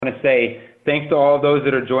want to say thanks to all those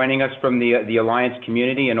that are joining us from the Alliance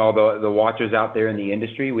community and all the watchers out there in the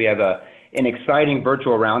industry. We have an exciting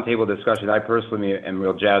virtual roundtable discussion. I personally am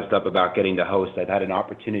real jazzed up about getting to host. I've had an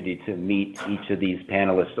opportunity to meet each of these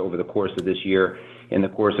panelists over the course of this year in the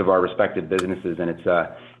course of our respective businesses, and it's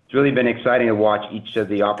really been exciting to watch each of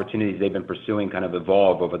the opportunities they've been pursuing kind of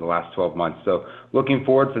evolve over the last 12 months. So looking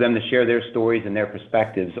forward for them to share their stories and their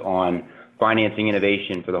perspectives on financing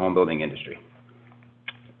innovation for the home building industry.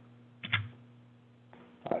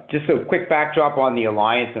 Just a quick backdrop on the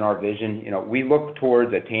Alliance and our vision. You know, we look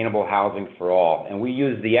towards attainable housing for all, and we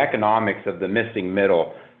use the economics of the missing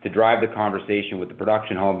middle to drive the conversation with the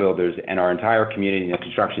production home builders and our entire community and the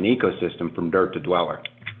construction ecosystem from dirt to dweller.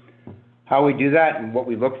 How we do that and what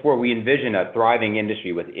we look for, we envision a thriving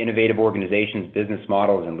industry with innovative organizations, business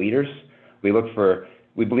models, and leaders. We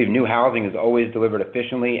believe new housing is always delivered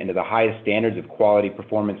efficiently and to the highest standards of quality,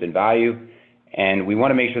 performance, and value. And we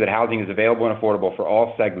want to make sure that housing is available and affordable for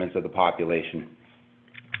all segments of the population.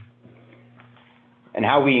 And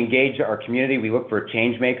how we engage our community, we look for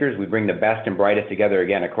change makers. We bring the best and brightest together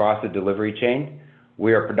again across the delivery chain.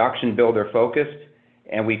 We are production builder focused,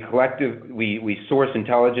 and we source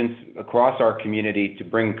intelligence across our community to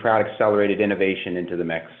bring crowd accelerated innovation into the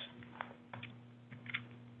mix.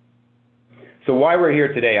 So why we're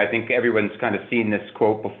here today, I think everyone's kind of seen this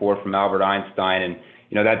quote before from Albert Einstein, and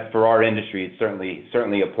you know, that for our industry, it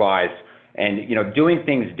certainly applies. And, you know, doing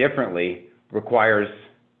things differently requires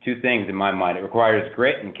two things in my mind. It requires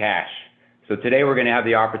grit and cash. So today we're going to have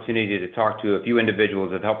the opportunity to talk to a few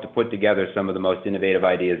individuals that helped to put together some of the most innovative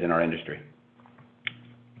ideas in our industry.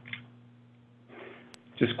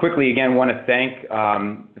 Just quickly, again, want to thank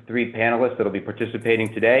the three panelists that will be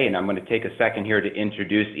participating today, and I'm going to take a second here to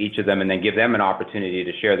introduce each of them and then give them an opportunity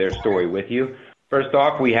to share their story with you. First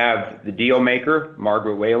off, we have the deal maker,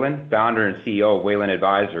 Margaret Whalen, founder and CEO of Whalen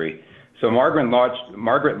Advisory. So Margaret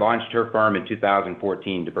launched her firm in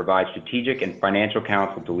 2014 to provide strategic and financial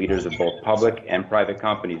counsel to leaders of both public and private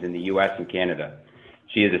companies in the U.S. and Canada.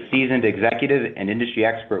 She is a seasoned executive and industry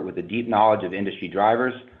expert with a deep knowledge of industry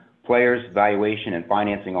drivers, players, valuation, and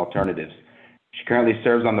financing alternatives. She currently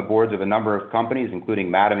serves on the boards of a number of companies, including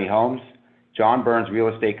Mattamy Homes, John Burns Real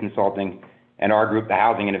Estate Consulting, and our group, the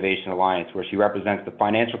Housing Innovation Alliance, where she represents the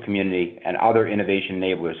financial community and other innovation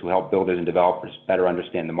enablers who help builders and developers better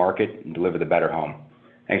understand the market and deliver the better home.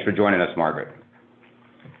 Thanks for joining us, Margaret.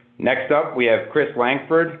 Next up, we have Chris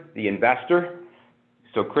Langford, the investor.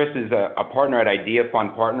 So Chris is a partner at Idea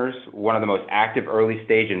Fund Partners, one of the most active early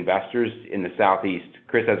stage investors in the Southeast.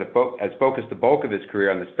 Chris has focused the bulk of his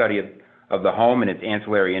career on the study of the home and its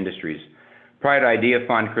ancillary industries. Prior to Idea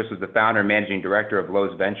Fund, Chris was the founder and managing director of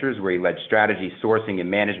Lowe's Ventures, where he led strategy, sourcing, and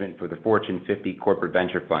management for the Fortune 50 Corporate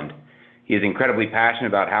Venture Fund. He is incredibly passionate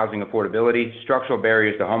about housing affordability, structural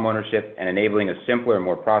barriers to homeownership, and enabling a simpler and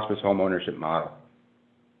more prosperous homeownership model.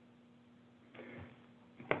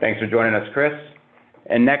 Thanks for joining us, Chris.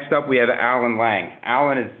 And next up, we have Alan Lang.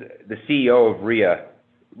 Alan is the CEO of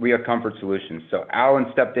RIA Comfort Solutions. So Alan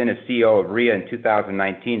stepped in as CEO of RIA in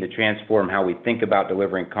 2019 to transform how we think about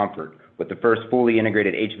delivering comfort, with the first fully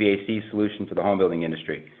integrated HVAC solution for the home building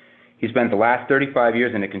industry. He spent the last 35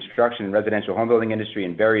 years in the construction and residential home building industry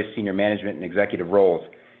in various senior management and executive roles,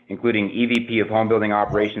 including EVP of Home Building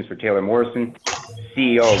Operations for Taylor Morrison,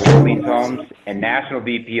 CEO of Orleans Homes, and National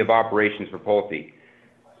VP of Operations for Pulte.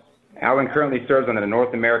 Alan currently serves on the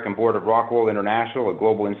North American board of Rockwool International, a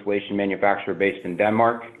global insulation manufacturer based in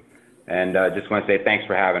Denmark. And just want to say thanks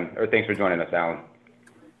for joining us, Alan.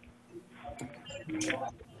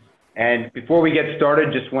 And before we get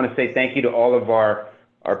started, just want to say thank you to all of our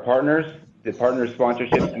partners, the partner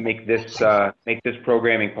sponsorships to make this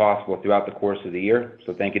programming possible throughout the course of the year.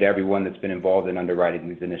 So thank you to everyone that's been involved in underwriting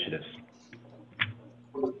these initiatives.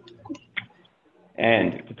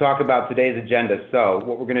 And to talk about today's agenda, so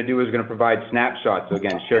what we're going to do is we're going to provide snapshots, so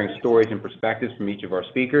again, sharing stories and perspectives from each of our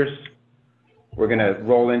speakers. We're going to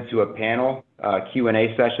roll into a panel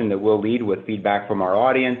Q&A session that we'll lead with feedback from our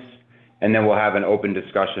audience, and then we'll have an open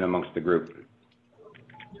discussion amongst the group.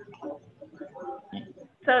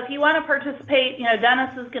 So if you want to participate, you know,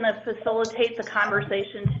 Dennis is going to facilitate the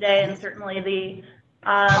conversation today and certainly the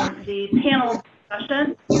panel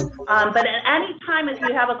discussion. But at any time, if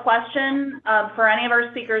you have a question for any of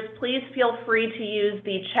our speakers, please feel free to use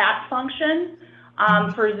the chat function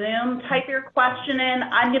for Zoom. Type your question in.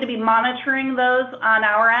 I'm going to be monitoring those on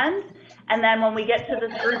our end. And then when we get to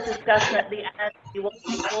this group discussion at the end, we will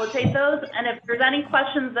facilitate those. And if there's any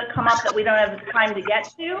questions that come up that we don't have time to get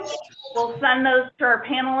to, we'll send those to our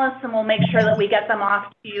panelists and we'll make sure that we get them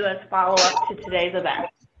off to you as follow-up to today's event.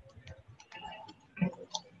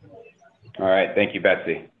 All right, thank you,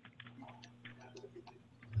 Betsy.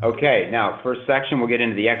 Okay, now first section, we'll get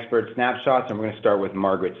into the expert snapshots, and we're going to start with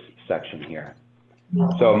Margaret's section here.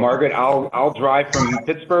 So Margaret, I'll drive from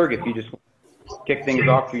Pittsburgh if you just kick things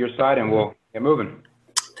off for your side, and we'll get moving.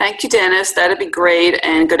 Thank you, Dennis. That'd be great.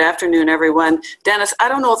 And good afternoon, everyone. Dennis, I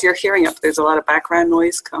don't know if you're hearing it. There's a lot of background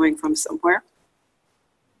noise coming from somewhere.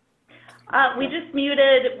 We just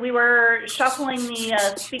muted. We were shuffling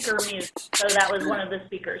the speaker mute, so that was one of the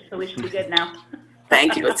speakers. So we should be good now.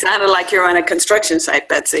 Thank you. It sounded like you're on a construction site,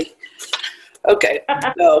 Betsy. Okay.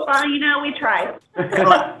 So, well, you know, we tried.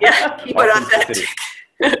 yeah, keep it authentic.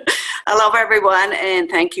 Hello, everyone, and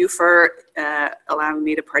thank you for allowing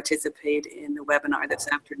me to participate in the webinar this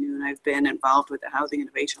afternoon. I've been involved with the Housing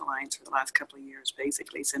Innovation Alliance for the last couple of years,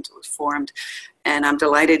 basically since it was formed, and I'm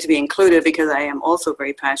delighted to be included because I am also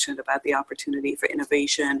very passionate about the opportunity for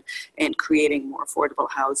innovation and creating more affordable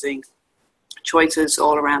housing choices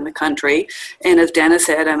all around the country. And as Dennis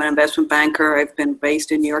said, I'm an investment banker. I've been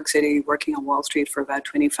based in New York City, working on Wall Street for about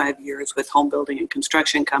 25 years with home building and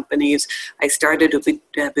construction companies. I started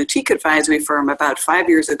a boutique advisory firm about 5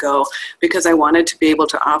 years ago because I wanted to be able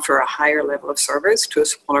to offer a higher level of service to a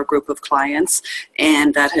smaller group of clients,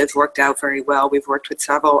 and that has worked out very well. We've worked with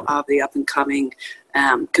several of the up-and-coming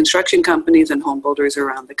construction companies and home builders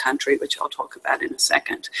around the country, which I'll talk about in a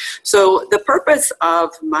second. So the purpose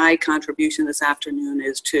of my contribution this afternoon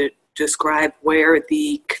is to describe where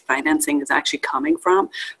the financing is actually coming from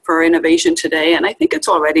for innovation today. And I think it's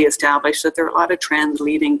already established that there are a lot of trends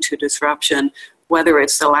leading to disruption, whether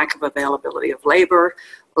it's the lack of availability of labor,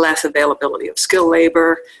 less availability of skilled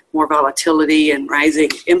labor, more volatility and rising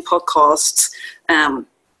input costs,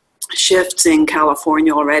 shifts in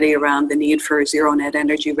California already around the need for zero net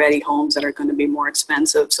energy ready homes that are going to be more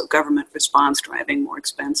expensive. So government response driving more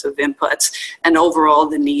expensive inputs, and overall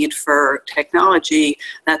the need for technology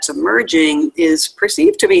that's emerging is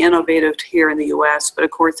perceived to be innovative here in the US. But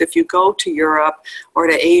of course, if you go to Europe or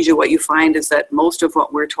to Asia, what you find is that most of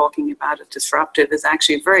what we're talking about as disruptive is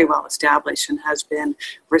actually very well established and has been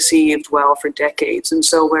received well for decades. And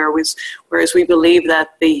so whereas we believe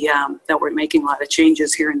that that we're making a lot of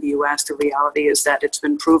changes here in the US, the reality is that it's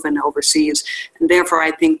been proven overseas. And therefore,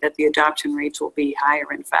 I think that the adoption rates will be higher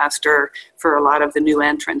and faster for a lot of the new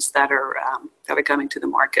entrants that are coming to the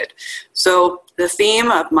market. So the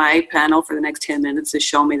theme of my panel for the next 10 minutes is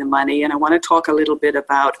Show Me the Money. And I want to talk a little bit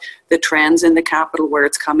about the trends in the capital, where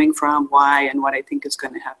it's coming from, why, and what I think is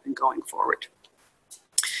going to happen going forward.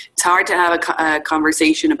 It's hard to have a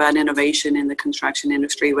conversation about innovation in the construction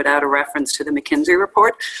industry without a reference to the McKinsey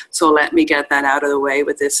report. So let me get that out of the way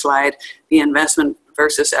with this slide. The investment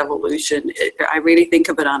versus evolution. I really think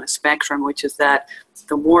of it on a spectrum, which is that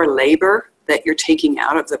the more labor that you're taking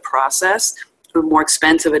out of the process, the more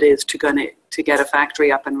expensive it is to get a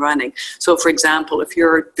factory up and running. So for example, if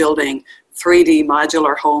you're building 3D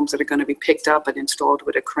modular homes that are going to be picked up and installed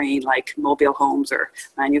with a crane, like mobile homes or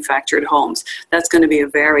manufactured homes, that's going to be a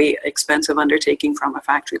very expensive undertaking from a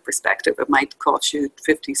factory perspective. It might cost you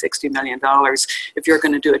 $50–60 million. If you're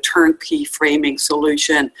going to do a turnkey framing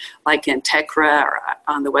solution like in Tekra or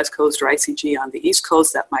on the West Coast or ICG on the East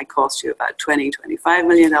Coast, that might cost you about $20–25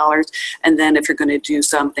 million. And then if you're going to do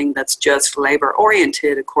something that's just labor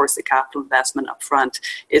oriented, of course, the capital investment up front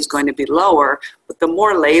is going to be lower. But the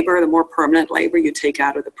more labor, the more permanent labor you take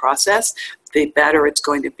out of the process, the better it's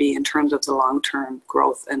going to be in terms of the long-term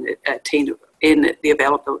growth and in the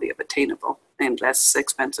availability of attainable and less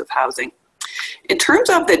expensive housing. In terms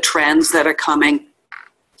of the trends that are coming,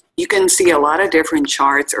 you can see a lot of different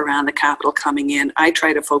charts around the capital coming in. I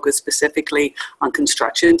try to focus specifically on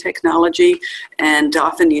construction technology, and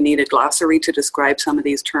often you need a glossary to describe some of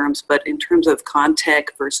these terms. But in terms of Contech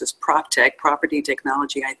versus PropTech, property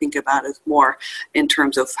technology, I think about it more in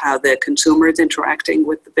terms of how the consumer is interacting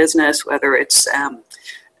with the business, whether it's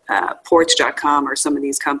Porch.com or some of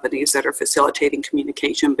these companies that are facilitating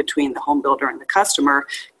communication between the home builder and the customer.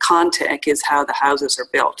 Contech is how the houses are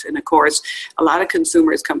built. And of course, a lot of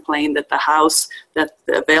consumers complain that the house that's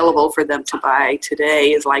available for them to buy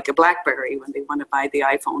today is like a BlackBerry when they want to buy the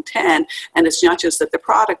iPhone 10. And it's not just that the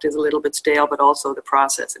product is a little bit stale, but also the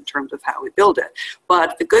process in terms of how we build it.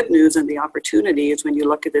 But the good news and the opportunity is when you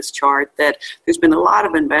look at this chart that there's been a lot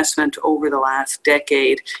of investment over the last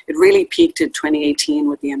decade. It really peaked in 2018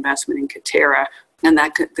 with the investment in Katerra, and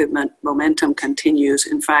that the momentum continues.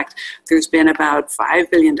 In fact, there's been about $5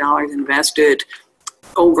 billion invested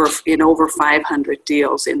in over 500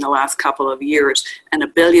 deals in the last couple of years, and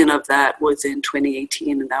 $1 billion of that was in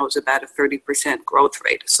 2018, and that was about a 30% growth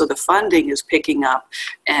rate. So the funding is picking up,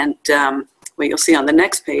 and what you'll see on the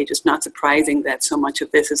next page, it's not surprising that so much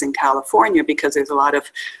of this is in California because there's a lot of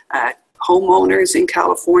homeowners in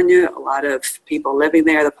California, a lot of people living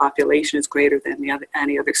there. The population is greater than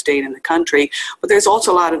any other state in the country. But there's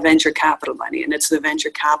also a lot of venture capital money, and it's the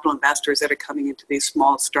venture capital investors that are coming into these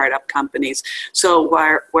small startup companies. So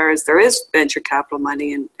whereas there is venture capital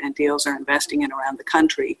money and deals are investing in around the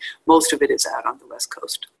country, most of it is out on the West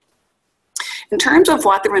Coast. In terms of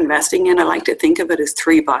what they're investing in, I like to think of it as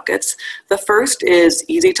three buckets. The first is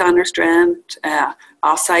easy to understand,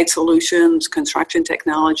 off-site solutions, construction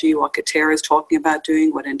technology, what Katerra is talking about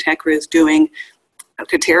doing, what Entekra is doing.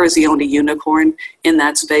 Katerra is the only unicorn in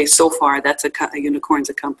that space. So far, that's a unicorn's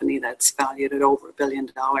a company that's valued at over $1 billion.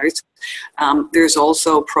 There's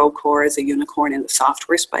also Procore as a unicorn in the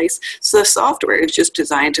software space. So the software is just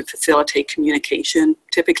designed to facilitate communication,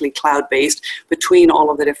 typically cloud-based, between all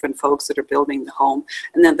of the different folks that are building the home.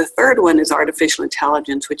 And then the third one is artificial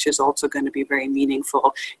intelligence, which is also going to be very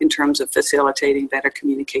meaningful in terms of facilitating better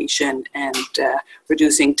communication and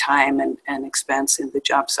reducing time and expense in the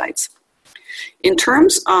job sites. In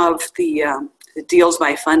terms of the deals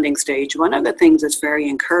by funding stage, one of the things that's very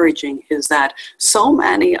encouraging is that so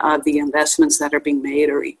many of the investments that are being made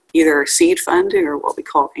are either seed funding or what we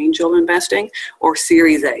call angel investing or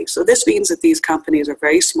Series A. So this means that these companies are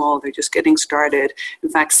very small, they're just getting started. In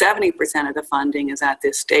fact, 70% of the funding is at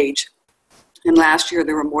this stage. And last year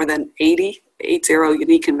there were more than 80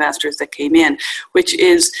 unique investors that came in, which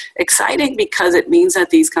is exciting because it means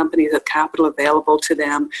that these companies have capital available to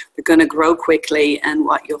them. They're going to grow quickly, and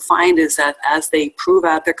what you'll find is that as they prove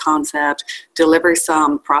out their concept, deliver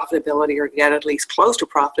some profitability or get at least close to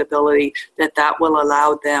profitability, that will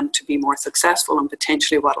allow them to be more successful, and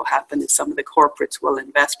potentially what will happen is some of the corporates will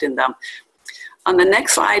invest in them. On the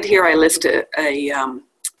next slide here, I list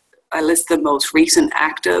I list the most recent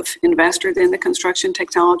active investors in the construction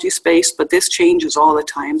technology space, but this changes all the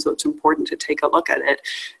time, so it's important to take a look at it.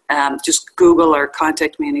 Just Google or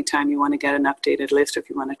contact me anytime you want to get an updated list if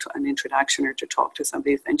you want an introduction or to talk to some of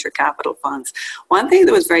these venture capital funds. One thing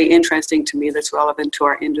that was very interesting to me that's relevant to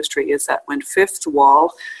our industry is that when Fifth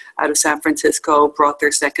Wall out of San Francisco brought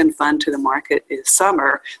their second fund to the market this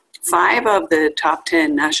summer, 5 of the top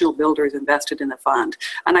 10 national builders invested in the fund.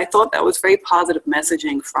 And I thought that was very positive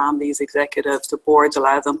messaging from these executives. The boards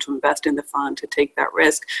allow them to invest in the fund, to take that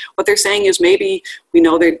risk. What they're saying is maybe we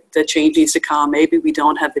know that the change needs to come. Maybe we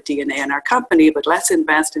don't have the DNA in our company, but let's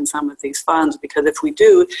invest in some of these funds, because if we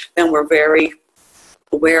do, then we're very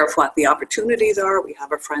aware of what the opportunities are. We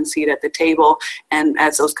have a front seat at the table, and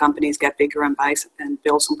as those companies get bigger and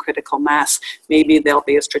build some critical mass, maybe they'll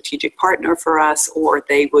be a strategic partner for us, or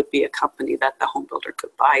they would be a company that the home builder could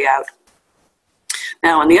buy out.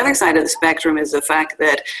 Now, on the other side of the spectrum is the fact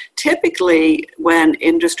that typically when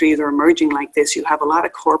industries are emerging like this, you have a lot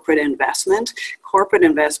of corporate investment. Corporate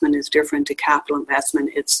investment is different to capital investment.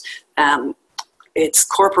 It's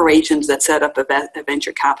corporations that set up a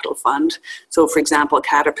venture capital fund. So, for example,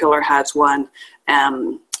 Caterpillar has one.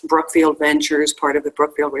 Brookfield Ventures, part of the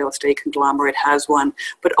Brookfield Real Estate conglomerate, has one.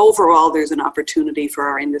 But overall, there's an opportunity for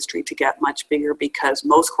our industry to get much bigger, because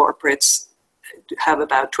most corporates have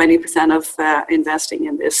about 20% of investing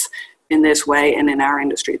in this way, and in our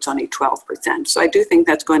industry it's only 12%. So I do think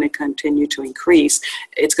that's going to continue to increase.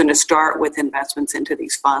 It's going to start with investments into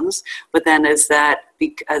these funds, but then as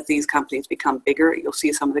these companies become bigger, you'll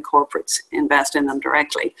see some of the corporates invest in them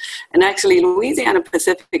directly. And actually, Louisiana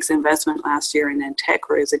Pacific's investment last year in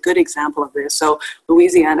Entekra is a good example of this. So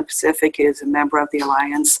Louisiana Pacific is a member of the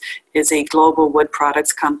Alliance, is a global wood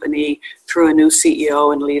products company. Through a new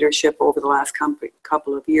CEO and leadership over the last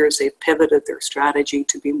couple of years, they've pivoted their strategy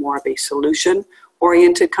to be more of a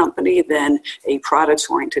solution-oriented company than a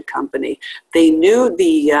products-oriented company. They knew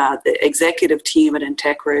the executive team at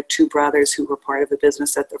Entekra, 2 brothers who were part of the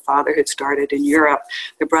business that their father had started in Europe.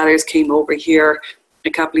 The brothers came over here a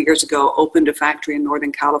couple of years ago, opened a factory in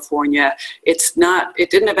Northern California. It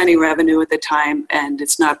didn't have any revenue at the time, and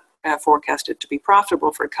it's not forecasted to be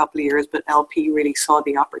profitable for a couple of years, but LP really saw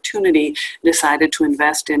the opportunity, decided to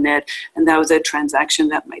invest in it, and that was a transaction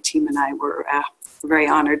that my team and I were very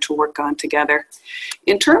honored to work on together.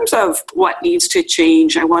 In terms of what needs to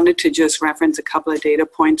change, I wanted to just reference a couple of data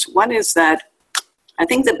points. One is that I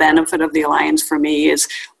think the benefit of the Alliance for me is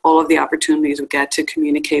all of the opportunities we get to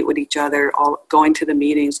communicate with each other, all going to the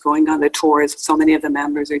meetings, going on the tours. So many of the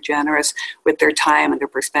members are generous with their time and their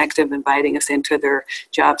perspective, inviting us into their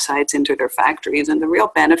job sites, into their factories. And the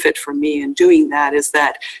real benefit for me in doing that is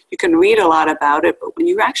that you can read a lot about it, but when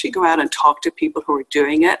you actually go out and talk to people who are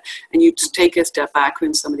doing it, and you just take a step back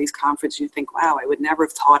in some of these conferences, you think, wow, I would never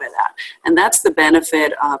have thought of that. And that's the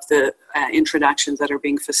benefit of the introductions that are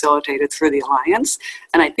being facilitated through the Alliance.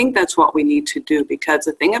 And I think that's what we need to do, because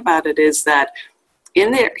the thing about it is that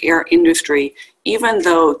in the air industry, even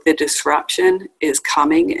though the disruption is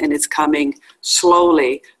coming and it's coming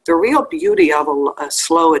slowly, the real beauty of a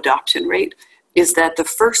slow adoption rate is that the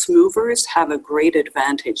first movers have a great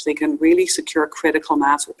advantage. They can really secure critical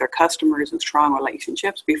mass with their customers and strong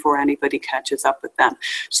relationships before anybody catches up with them.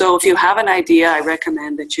 So if you have an idea, I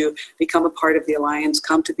recommend that you become a part of the Alliance,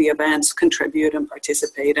 come to the events, contribute and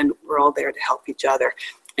participate, and we're all there to help each other.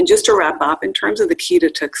 And just to wrap up, in terms of the key to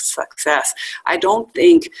success, I don't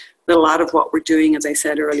think that a lot of what we're doing, as I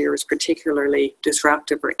said earlier, is particularly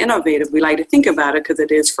disruptive or innovative. We like to think about it because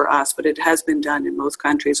it is for us, but it has been done in most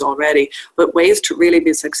countries already. But ways to really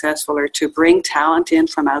be successful are to bring talent in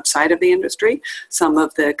from outside of the industry. Some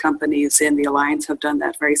of the companies in the Alliance have done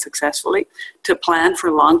that very successfully. To plan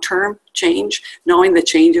for long-term change, knowing that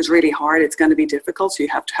change is really hard, it's going to be difficult, so you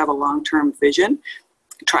have to have a long-term vision.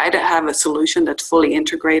 Try to have a solution that's fully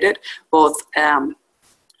integrated, both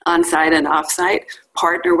on-site and off-site.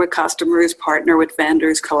 Partner with customers, partner with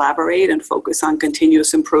vendors, collaborate and focus on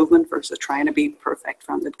continuous improvement versus trying to be perfect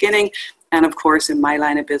from the beginning. And of course, in my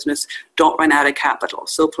line of business, don't run out of capital.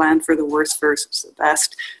 So plan for the worst versus the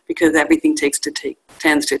best, because everything tends to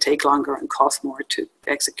take longer and cost more to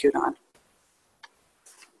execute on.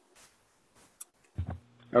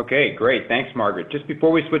 Okay, great. Thanks, Margaret. Just before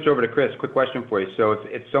we switch over to Chris, quick question for you. So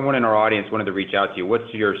if someone in our audience wanted to reach out to you,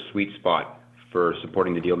 what's your sweet spot for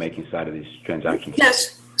supporting the deal-making side of these transactions?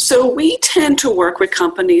 Yes. So we tend to work with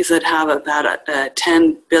companies that have about a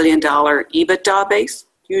 $10 billion EBITDA base.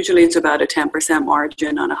 Usually it's about a 10%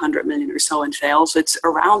 margin on 100 million or so in sales. It's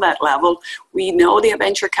around that level. We know the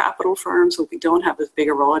venture capital firms, so we don't have as big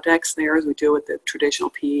a Rolodex there as we do with the traditional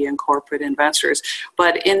PE and corporate investors.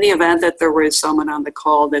 But in the event that there was someone on the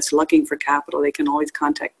call that's looking for capital, they can always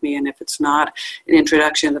contact me. And if it's not an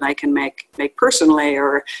introduction that I can make personally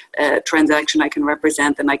or a transaction I can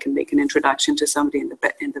represent, then I can make an introduction to somebody in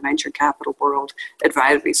the venture capital world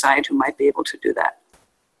advisory side who might be able to do that.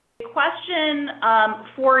 Question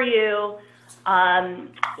for you.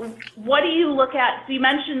 What do you look at? So you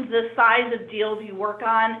mentioned the size of deals you work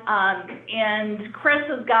on, and Chris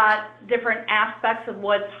has got different aspects of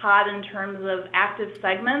what's hot in terms of active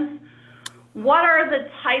segments. What are the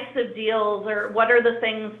types of deals, or what are the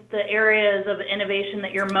things, the areas of innovation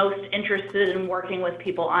that you're most interested in working with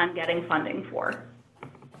people on getting funding for?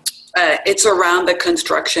 It's around the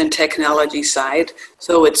construction technology side.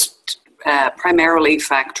 So it's primarily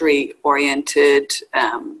factory-oriented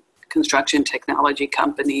construction technology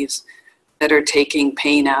companies that are taking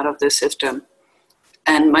pain out of the system,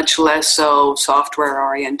 and much less so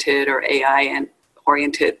software-oriented or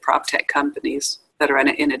AI-oriented prop tech companies that are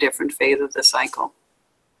in a different phase of the cycle.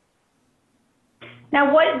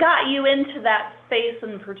 Now, what got you into that space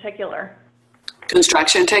in particular?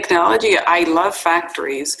 Construction technology. I love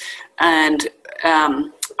factories, and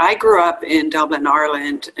I grew up in Dublin,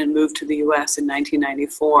 Ireland, and moved to the US in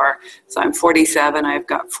 1994. So I'm 47, I've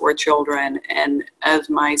got 4 children, and as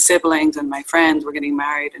my siblings and my friends were getting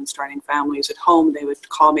married and starting families at home, they would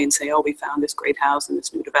call me and say, oh, we found this great house in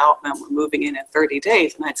this new development, we're moving in 30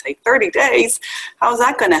 days. And I'd say, 30 days? How's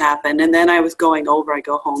that going to happen? And then I was I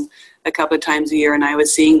go home a couple of times a year, and I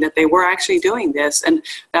was seeing that they were actually doing this. And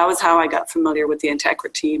that was how I got familiar with the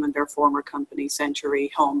Integra team and their former company,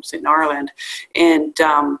 Century Homes in Ireland. And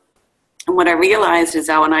what I realized is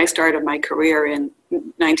that when I started my career in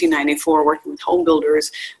 1994 working with home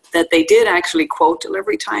builders, that they did actually quote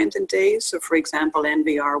delivery times in days. So for example,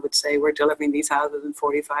 NVR would say we're delivering these houses in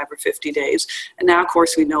 45 or 50 days. And now, of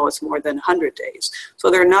course, we know it's more than 100 days.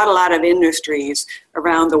 So there are not a lot of industries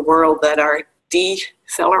around the world that are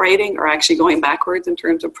decelerating or actually going backwards in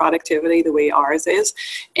terms of productivity the way ours is.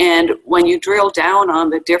 And when you drill down on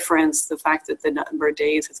the difference, the fact that the number of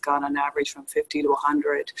days has gone on average from 50 to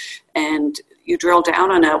 100, and you drill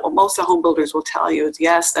down on it, what most of the home builders will tell you is,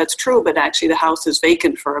 yes, that's true, but actually the house is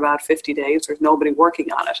vacant for about 50 days. There's nobody working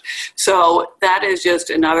on it. So that is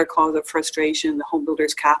just another cause of frustration. The home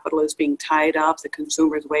builder's capital is being tied up. The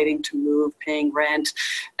consumer is waiting to move, paying rent,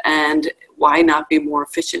 and why not be more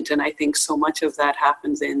efficient? And I think so much of that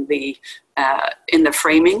happens in the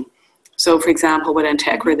framing. So, for example, with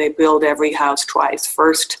Integra, they build every house twice.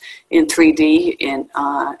 First in 3D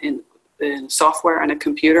in software and a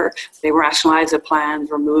computer. They rationalize the plans,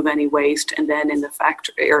 remove any waste, and then in the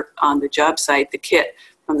factory or on the job site, the kit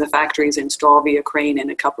from the factory is installed via crane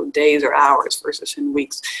in a couple of days or hours versus in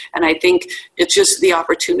weeks. And I think it's just the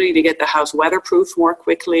opportunity to get the house weatherproof more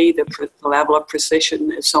quickly. The level of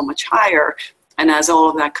precision is so much higher. And as all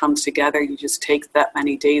of that comes together, you just take that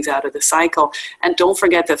many days out of the cycle. And don't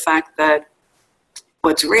forget the fact that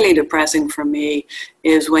What's really depressing for me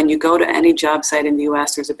is when you go to any job site in the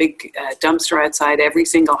US, there's a big dumpster outside every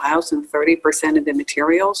single house, and 30% of the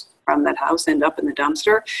materials from that house end up in the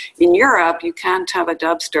dumpster. In Europe, you can't have a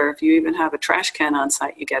dumpster. If you even have a trash can on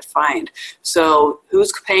site, you get fined. So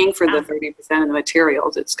who's paying for the 30% of the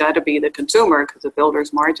materials? It's got to be the consumer, because the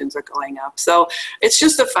builder's margins are going up. So it's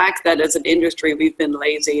just the fact that as an industry, we've been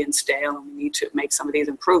lazy and stale, and we need to make some of these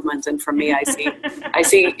improvements. And for me, I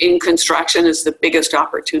see in construction as the biggest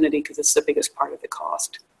opportunity, because it's the biggest part of the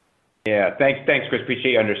cost. Yeah, thanks, Chris.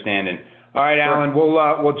 Appreciate your understanding. All right, Alan,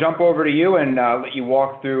 we'll jump over to you and let you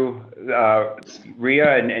walk through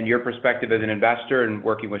RIA and your perspective as an investor and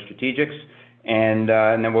working with strategics, and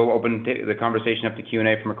then we'll open the conversation up to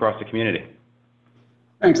Q&A from across the community.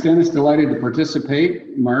 Thanks, Dennis. Delighted to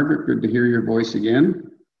participate. Margaret, good to hear your voice again.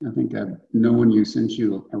 I think I've known you since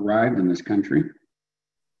you arrived in this country.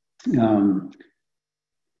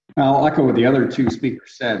 I'll echo what the other two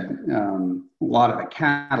speakers said. A lot of the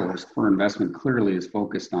catalyst for investment clearly is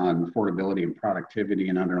focused on affordability and productivity,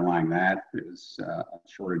 and underlying that is a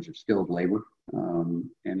shortage of skilled labor.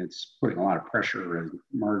 And it's putting a lot of pressure, as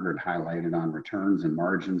Margaret highlighted, on returns and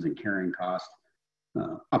margins and carrying costs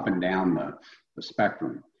up and down the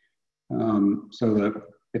spectrum. I'm going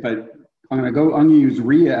to use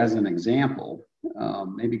RIA as an example.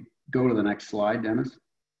 Maybe go to the next slide, Dennis.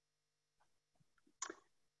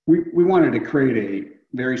 We wanted to create a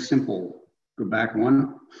very simple, go back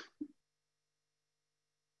one.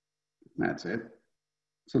 That's it.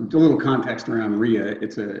 So a little context around RIA.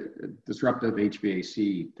 It's a disruptive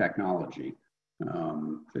HVAC technology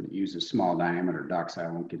that uses small diameter ducts. I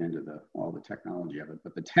won't get into all the technology of it,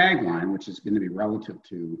 but the tagline, which is going to be relative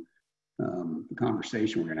to the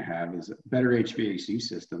conversation we're going to have, is a better HVAC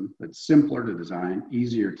system that's simpler to design,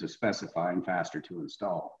 easier to specify, and faster to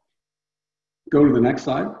install. Go to the next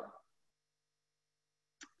slide.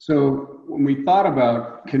 So when we thought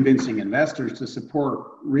about convincing investors to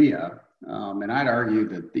support RIA, and I'd argue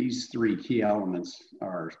that these three key elements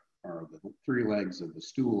are the three legs of the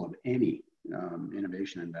stool of any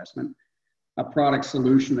innovation investment: a product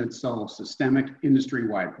solution that solves systemic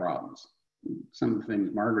industry-wide problems. Some of the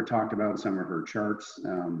things Margaret talked about, some of her charts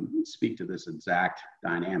speak to this exact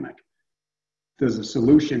dynamic. Does the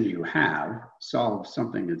solution you have solve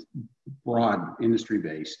something that's broad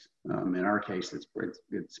industry-based? In our case, it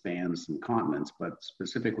spans some continents, but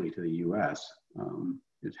specifically to the US,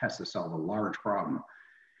 it has to solve a large problem.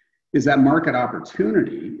 Is that market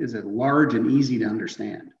opportunity, is it large and easy to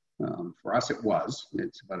understand? For us, it was.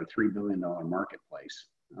 It's about a $3 billion marketplace.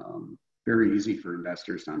 Very easy for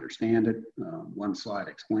investors to understand it. One slide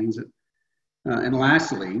explains it. And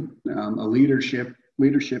lastly, a leadership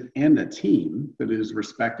and a team that is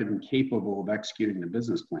respected and capable of executing the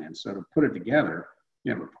business plan. So to put it together,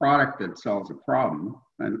 you have a product that solves a problem,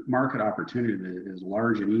 a market opportunity that is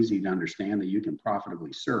large and easy to understand that you can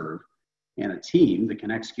profitably serve, and a team that can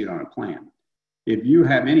execute on a plan. If you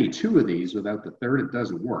have any two of these without the third, it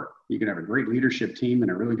doesn't work. You can have a great leadership team and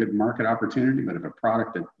a really good market opportunity, but if a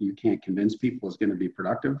product that you can't convince people is going to be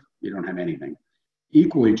productive, you don't have anything.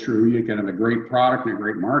 Equally true, you can have a great product and a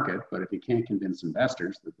great market, but if you can't convince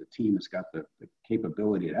investors that the team has got the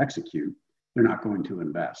capability to execute, they're not going to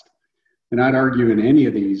invest. And I'd argue in any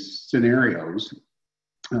of these scenarios,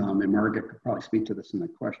 and Margaret could probably speak to this in the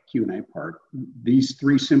Q&A part, these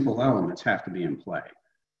three simple elements have to be in play.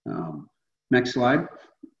 Next slide.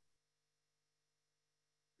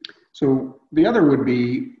 So the other would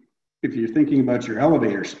be, if you're thinking about your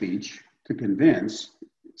elevator speech to convince,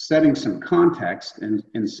 setting some context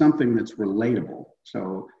and something that's relatable.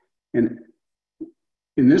 So in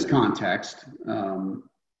this context,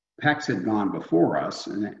 PEX had gone before us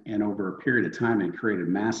and over a period of time had created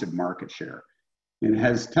massive market share. And it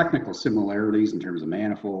has technical similarities in terms of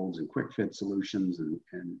manifolds and quick fit solutions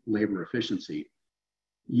and labor efficiency.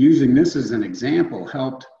 Using this as an example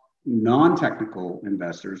helped non-technical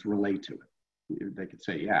investors relate to it. They could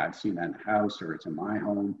say, yeah, I've seen that in the house, or it's in my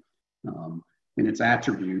home. And its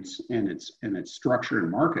attributes and its structure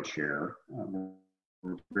and market share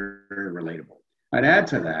were very, very relatable. I'd add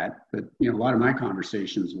to that a lot of my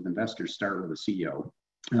conversations with investors start with a CEO,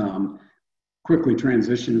 quickly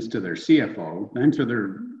transitions to their CFO, then to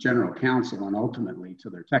their general counsel, and ultimately to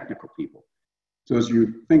their technical people. So as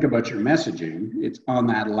you think about your messaging, it's on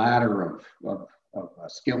that ladder of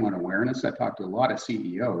skill and awareness. I talk to a lot of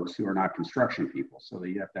CEOs who are not construction people, so that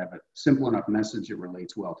you have to have a simple enough message that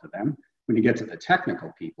relates well to them. When you get to the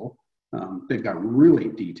technical people, they've got really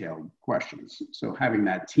detailed questions. So having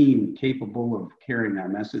that team capable of carrying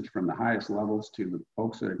that message from the highest levels to the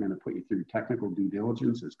folks that are going to put you through technical due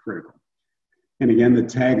diligence is critical. And again, the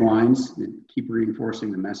taglines keep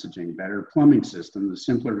reinforcing the messaging. Better plumbing system, the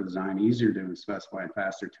simpler to design, easier to specify, and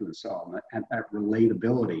faster to install. And that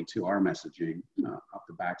relatability to our messaging off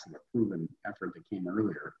the backs of a proven effort that came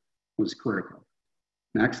earlier was critical.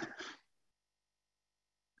 Next.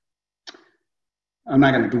 I'm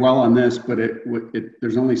not going to dwell on this, but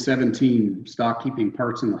there's only 17 stock keeping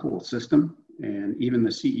parts in the whole system. And even the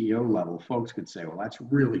CEO level folks could say, well, that's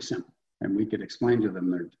really simple. And we could explain to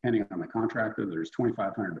them that depending on the contractor, there's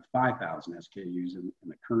 2,500 to 5,000 SKUs in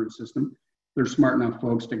the current system. They're smart enough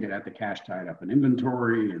folks to get at the cash tied up in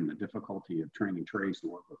inventory and the difficulty of training trades to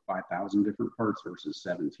work with 5,000 different parts versus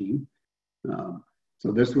 17.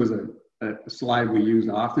 So this was a slide we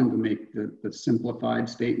used often to make the simplified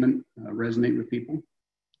statement resonate with people.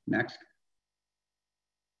 Next.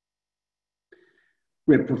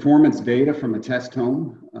 We had performance data from a test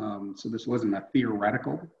home. So this wasn't a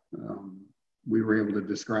theoretical. We were able to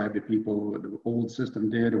describe to people what the old system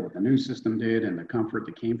did or what the new system did and the comfort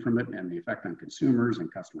that came from it and the effect on consumers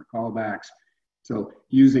and customer callbacks. So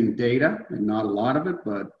using data, and not a lot of it,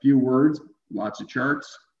 but few words, lots of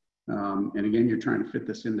charts. And again, you're trying to fit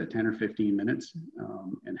this into 10 or 15 minutes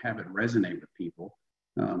and have it resonate with people.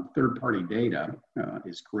 Third-party data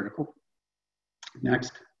is critical.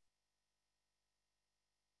 Next.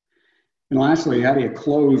 And lastly, how do you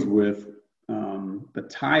close with the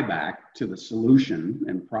tie back to the solution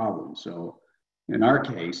and problem? So in our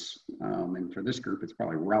case, and for this group, it's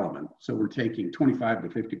probably relevant. So we're taking 25 to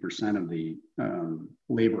 50% of the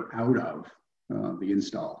labor out of the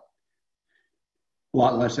install. A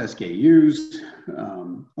lot less SKUs,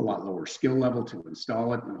 a lot lower skill level to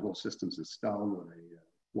install it, and the whole system's installed with a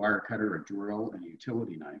wire cutter, a drill, and a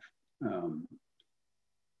utility knife.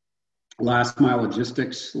 Last mile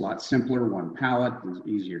logistics, a lot simpler, one pallet,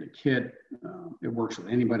 easier to kit. It works with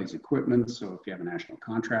anybody's equipment, so if you have a national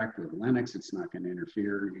contract with Lennox, it's not going to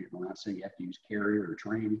interfere. We're not saying you have to use Carrier or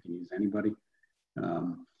Trane, you can use anybody.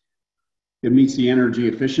 It meets the energy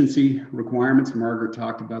efficiency requirements. Margaret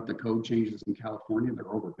talked about the code changes in California.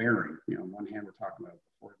 They're overbearing. On one hand, we're talking about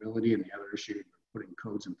affordability, and the other issue, putting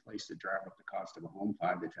codes in place to drive up the cost of a home,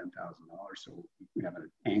 $5,000 to $10,000. So we have an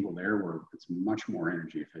angle there where it's much more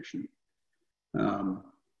energy efficient.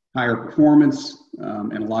 Higher performance,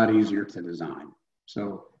 and a lot easier to design.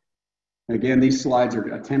 So again, these slides are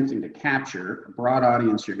attempting to capture a broad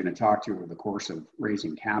audience you're going to talk to over the course of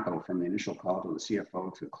raising capital, from the initial call to the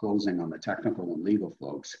CFO to closing on the technical and legal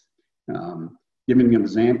folks. Giving them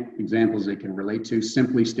examples they can relate to,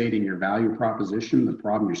 simply stating your value proposition, the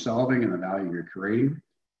problem you're solving, and the value you're creating.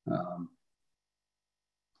 So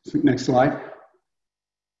next slide.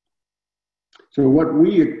 So what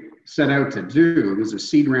we set out to do was a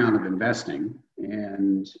seed round of investing,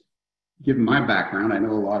 and given my background, I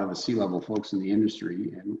know a lot of the C-level folks in the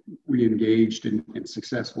industry, and we engaged and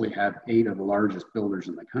successfully had 8 of the largest builders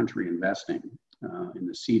in the country investing in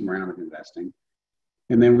the seed round of investing.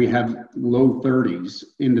 And then we have low 30s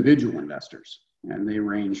individual investors, and they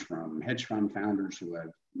range from hedge fund founders who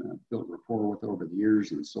I've built rapport with over the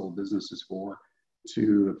years and sold businesses for,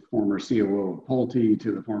 to the former COO of Pulte,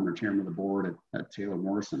 to the former chairman of the board at Taylor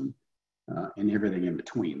Morrison, and everything in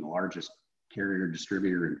between, the largest Carrier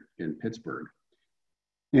distributor in Pittsburgh.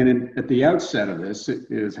 And at the outset of this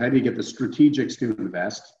is, how do you get the strategics to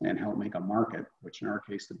invest and help make a market, which in our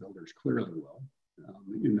case, the builders clearly will.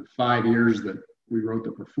 In the 5 years that we wrote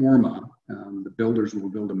the Performa, the builders will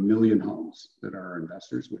build 1 million homes that are our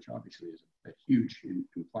investors, which obviously is a huge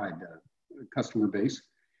implied customer base.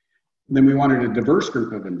 Then we wanted a diverse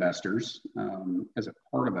group of investors as a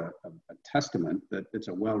part of a testament that it's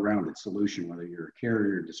a well-rounded solution, whether you're a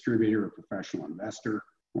Carrier, distributor, a professional investor,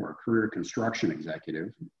 or a career construction executive.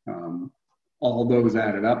 All those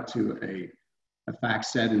added up to a fact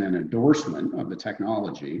set and an endorsement of the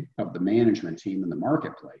technology, of the management team in the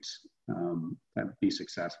marketplace that would be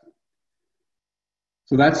successful.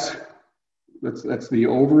 So that's the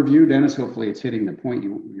overview. Dennis, hopefully it's hitting the point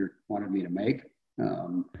you wanted me to make.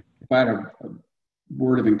 If I had a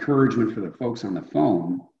word of encouragement for the folks on the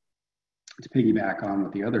phone, to piggyback on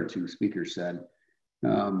what the other 2 speakers said,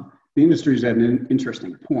 the industry's at an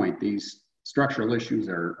interesting point. These structural issues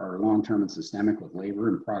are long-term and systemic, with labor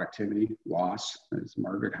and productivity loss, as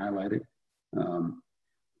Margaret highlighted.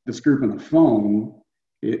 This group on the phone,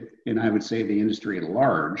 and I would say the industry at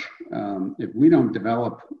large, if we don't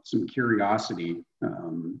develop some curiosity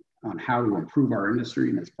on how to improve our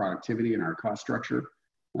industry and its productivity and our cost structure,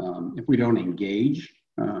 if we don't engage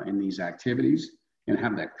in these activities and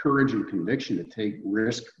have that courage and conviction to take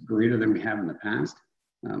risk greater than we have in the past,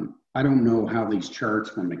 I don't know how these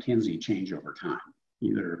charts from McKinsey change over time.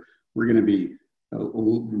 Either we're going to be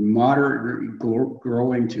moderate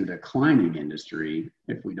growing to declining industry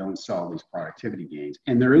if we don't solve these productivity gains.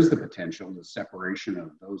 And there is the potential, the separation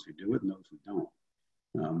of those who do it and those who don't.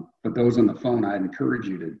 But those on the phone, I'd encourage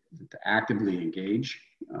you to actively engage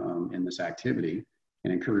in this activity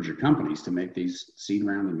and encourage your companies to make these seed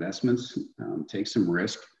round investments, take some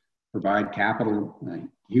risk, provide capital,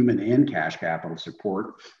 human and cash capital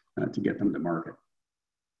support to get them to market.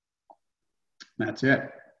 That's it.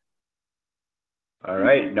 All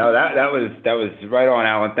right. No, that was right on,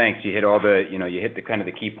 Alan. Thanks. You hit all the, you hit the kind of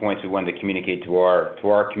the key points we wanted to communicate to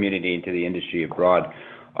our community and to the industry abroad.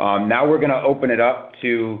 Now we're going to open it up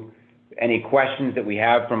to any questions that we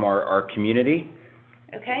have from our community.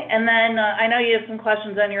 Okay, and then I know you have some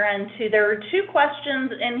questions on your end too. There are 2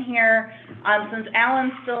 questions in here. Since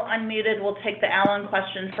Alan's still unmuted, we'll take the Alan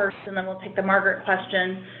question first, and then we'll take the Margaret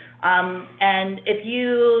question. And if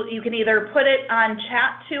you can either put it on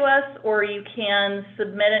chat to us, or you can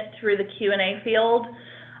submit it through the Q&A field.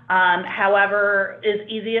 However is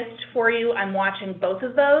easiest for you. I'm watching both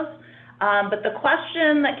of those. But the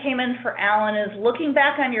question that came in for Alan is, looking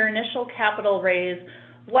back on your initial capital raise,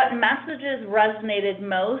 what messages resonated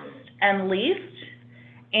most and least?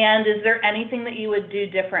 And is there anything that you would do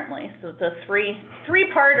differently? So it's a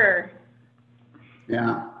three-parter.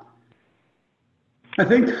 Yeah. I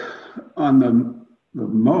think on the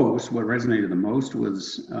most, what resonated the most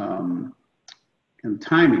was, and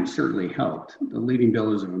timing certainly helped. The leading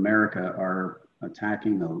builders of America are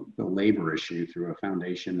attacking the labor issue through a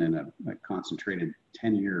foundation and a concentrated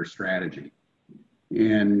 10-year strategy.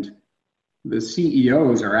 And the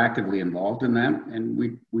CEOs are actively involved in that. And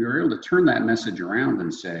we were able to turn that message around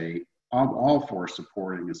and say, I'm all for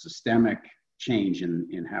supporting a systemic change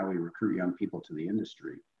in how we recruit young people to the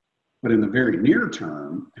industry. But in the very near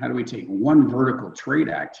term, how do we take one vertical trade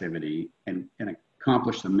activity and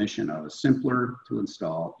accomplish the mission of a simpler to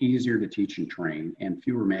install, easier to teach and train, and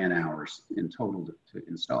fewer man hours in total to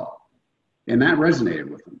install? And that resonated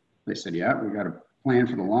with them. They said, yeah, we got a plan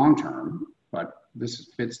for the long term, but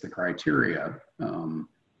this fits the criteria, and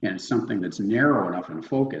it's something that's narrow enough in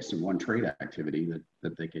focus in one trade activity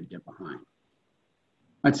that they could get behind.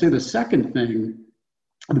 I'd say the second thing,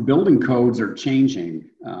 the building codes are changing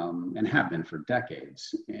and have been for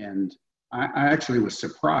decades. And I actually was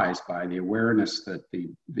surprised by the awareness that the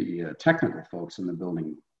technical folks in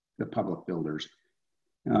the public builders,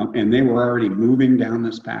 and they were already moving down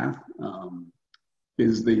this path,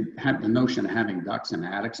 is the notion of having ducts in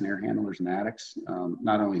attics and air handlers in attics.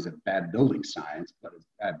 Not only is it bad building science, but it's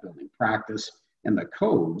bad building practice. And the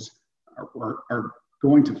codes are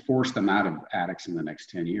going to force them out of attics in the next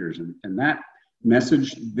 10 years. And that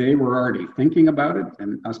message, they were already thinking about it,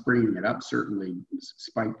 and us bringing it up certainly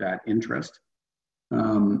spiked that interest.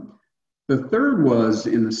 The third was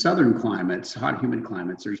in the southern climates, hot, humid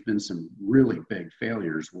climates, there's been some really big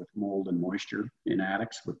failures with mold and moisture in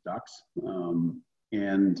attics with ducts.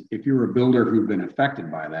 And if you're a builder who'd been affected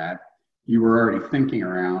by that, you were already thinking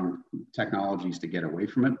around technologies to get away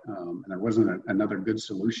from it. And there wasn't another good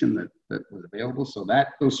solution that was available. So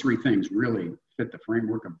those 3 things really fit the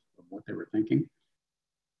framework of what they were thinking.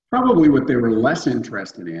 Probably what they were less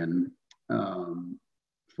interested in,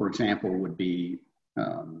 for example, would be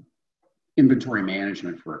inventory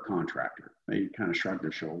management for a contractor. They kind of shrug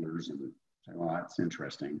their shoulders and say, well, that's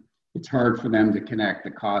interesting. It's hard for them to connect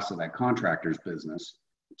the cost of that contractor's business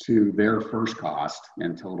to their first cost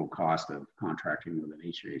and total cost of contracting with an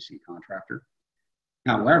HVAC contractor.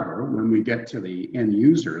 However, when we get to the end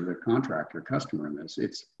user, the contractor customer in this,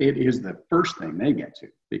 it is the first thing they get to,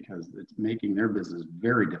 because it's making their business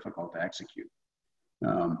very difficult to execute.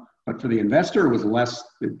 But for the investor,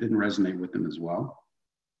 it didn't resonate with them as well.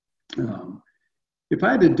 If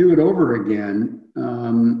I had to do it over again,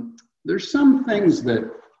 there's some things that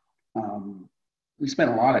we spent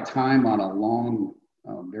a lot of time on a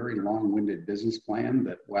very long-winded business plan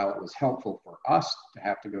that, while it was helpful for us to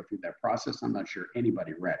have to go through that process, I'm not sure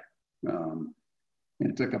anybody read it. And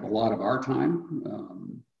it took up a lot of our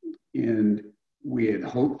time. And we had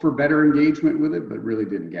hoped for better engagement with it, but really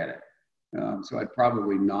didn't get it. So I'd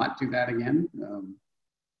probably not do that again.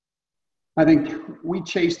 I think we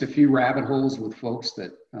chased a few rabbit holes with folks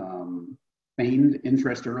that feigned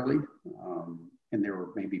interest early. And there were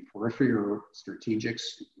maybe peripheral strategics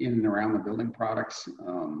in and around the building products.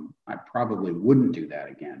 I probably wouldn't do that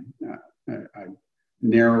again. I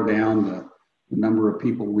narrow down the number of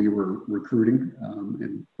people we were recruiting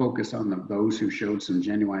and focus on those who showed some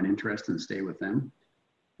genuine interest and stay with them.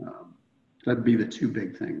 That'd be the 2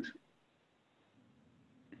 big things.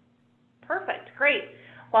 Perfect, great.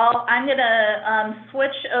 Well, I'm going to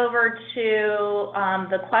switch over to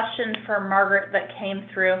the question for Margaret that came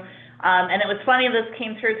through. And it was funny this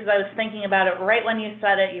came through because I was thinking about it right when you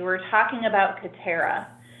said it. You were talking about Katerra.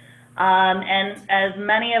 And as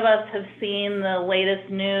many of us have seen the latest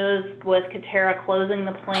news with Katerra closing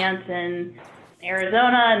the plant in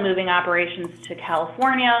Arizona and moving operations to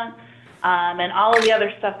California, and all of the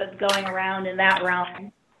other stuff that's going around in that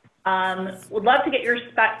realm. Would love to get your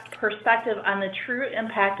perspective on the true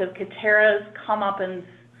impact of Katerra's comeuppance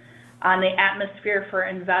on the atmosphere for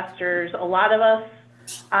investors. A lot of us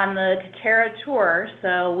on the Katerra tour,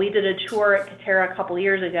 so we did a tour at Katerra a couple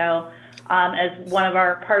years ago as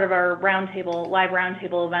part of our live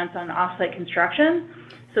roundtable events on offsite construction.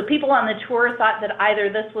 So people on the tour thought that either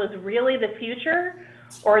this was really the future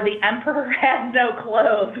or the emperor had no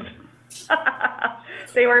clothes.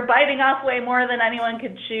 They were biting off way more than anyone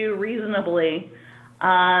could chew reasonably.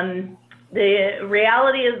 The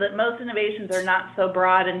reality is that most innovations are not so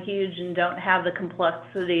broad and huge and don't have the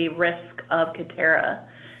complexity risk of Katerra.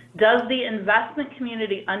 Does the investment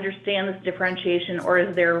community understand this differentiation, or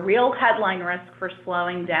is there a real headline risk for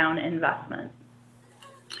slowing down investment?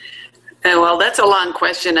 Well, that's a long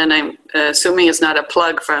question, and I'm assuming it's not a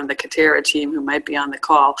plug from the Katerra team who might be on the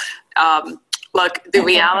call. Look, the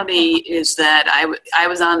reality is that I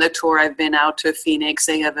was on the tour. I've been out to Phoenix.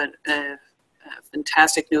 They have a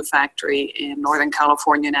fantastic new factory in Northern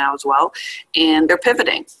California now as well, and they're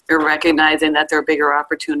pivoting. They're recognizing that there are bigger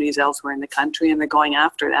opportunities elsewhere in the country, and they're going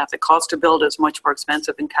after that. The cost to build is much more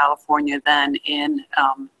expensive in California than in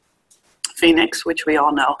Phoenix, which we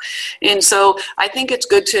all know. And so I think it's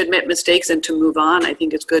good to admit mistakes and to move on. I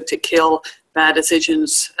think it's good to kill bad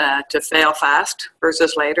decisions, to fail fast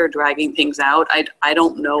versus later, dragging things out. I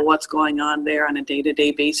don't know what's going on there on a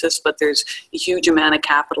day-to-day basis, but there's a huge amount of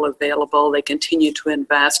capital available. They continue to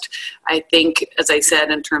invest. I think, as I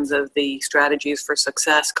said, in terms of the strategies for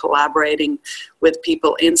success, collaborating with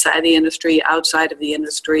people inside the industry, outside of the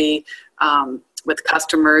industry, with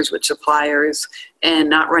customers, with suppliers, and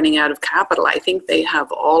not running out of capital. I think they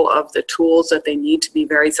have all of the tools that they need to be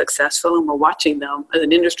very successful, and we're watching them. As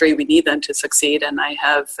an industry, we need them to succeed, and I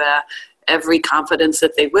have every confidence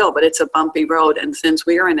that they will, but it's a bumpy road. And since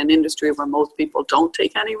we are in an industry where most people don't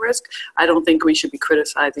take any risk, I don't think we should be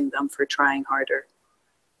criticizing them for trying harder.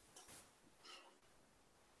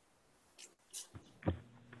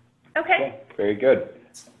 Okay. Very good.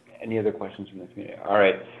 Any other questions from the community? All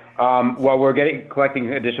right. While we're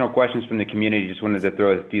collecting additional questions from the community, just wanted to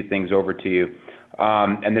throw a few things over to you.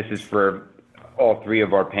 And this is for all three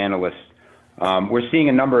of our panelists. We're seeing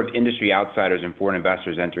a number of industry outsiders and foreign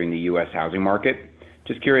investors entering the U.S. housing market.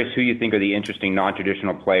 Just curious who you think are the interesting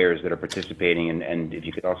non-traditional players that are participating, and if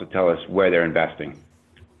you could also tell us where they're investing.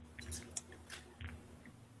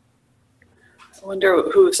 I wonder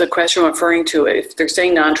who's the question referring to. If they're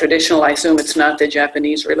saying non-traditional, I assume it's not the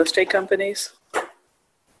Japanese real estate companies?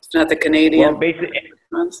 Not the Canadian. Well, basically,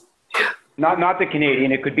 not the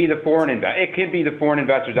Canadian. It could be the foreign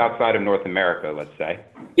investors outside of North America, let's say.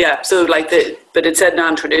 Yeah. So but it said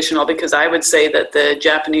non-traditional, because I would say that the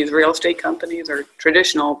Japanese real estate companies are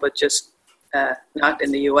traditional, but just not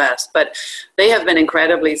in the U.S. But they have been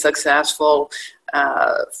incredibly successful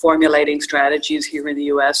formulating strategies here in the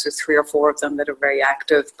U.S. There's 3 or 4 of them that are very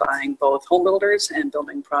active, buying both home builders and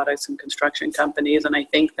building products and construction companies. And I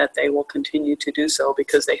think that they will continue to do so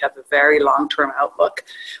because they have a very long-term outlook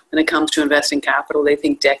when it comes to investing capital. They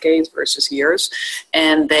think decades versus years,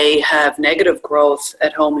 and they have negative growth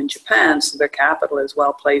at home in Japan, so their capital is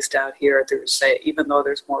well placed out here. Even though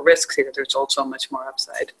there's more risks here, there's also much more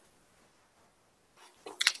upside.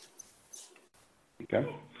 Okay.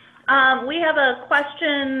 We have a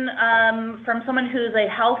question from someone who's a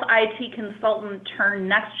health IT consultant turned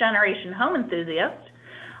next generation home enthusiast,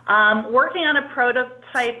 working on a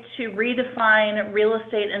prototype to redefine real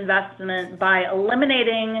estate investment by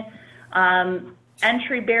eliminating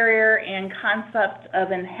entry barrier and concept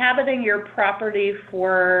of inhabiting your property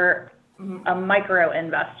for a micro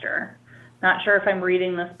investor. Not sure if I'm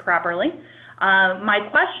reading this properly. My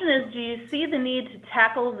question is, do you see the need to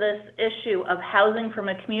tackle this issue of housing from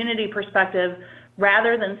a community perspective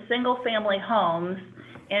rather than single-family homes?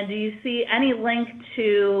 And do you see any link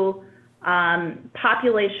to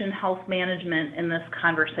population health management in this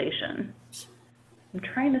conversation? I'm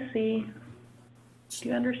trying to see, do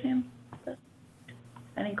you understand this?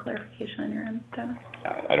 Any clarification on your end, Dennis?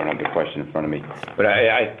 I don't have the question in front of me, but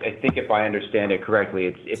I think if I understand it correctly,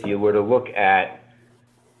 it's if you were to look at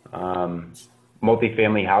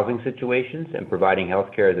multifamily housing situations and providing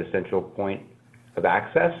healthcare as a central point of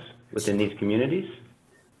access within these communities.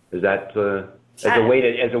 Is that as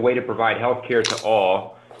a way to provide healthcare to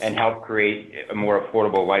all and help create a more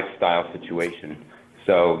affordable lifestyle situation.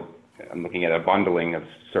 So I'm looking at a bundling of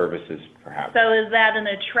services, perhaps. So is that an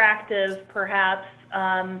attractive, perhaps,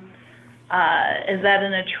 is that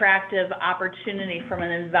an attractive opportunity from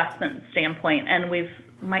an investment standpoint? And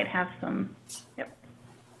might have some, yep.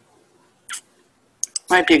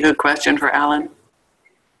 Might be a good question for Alan.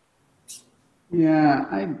 Yeah,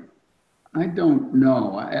 I don't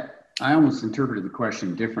know. I almost interpreted the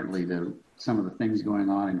question differently to some of the things going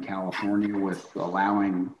on in California with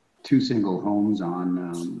allowing 2 single homes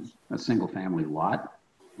on a single family lot,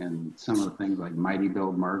 and some of the things like Mighty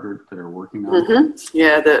Build Margaret that are working on. Mm-hmm.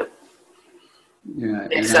 Yeah, the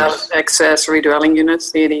excess redwelling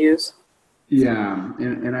units, the ADUs. Yeah,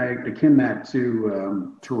 and I akin that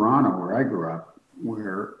to Toronto, where I grew up,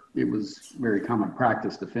 where it was very common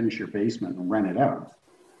practice to finish your basement and rent it out,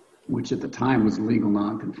 which at the time was legal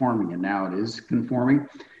non-conforming, and now it is conforming.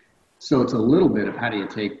 So it's a little bit of how do you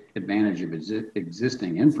take advantage of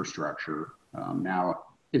existing infrastructure. Now,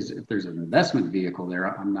 if there's an investment vehicle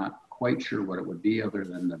there, I'm not quite sure what it would be other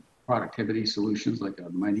than the productivity solutions like a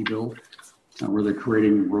Mighty Build, where they're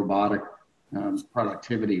creating robotic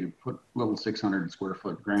productivity to put little 600 square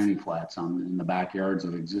foot granny flats in the backyards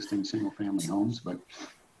of existing single family homes. But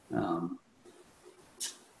so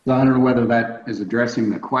I don't know whether that is addressing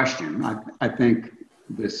the question. I think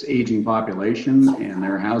this aging population and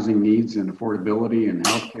their housing needs and affordability and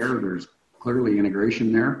healthcare, there's clearly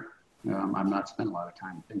integration there. I've not spent a lot of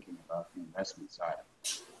time thinking about the investment side.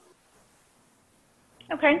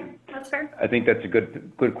 Okay, that's fair. I think that's a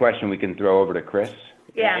good question we can throw over to Chris.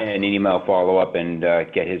 Yeah. And an email follow-up and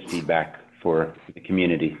get his feedback for the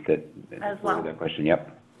community as well. That question.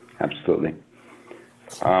 Yep, absolutely.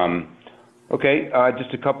 Okay,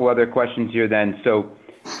 just a couple other questions here then. So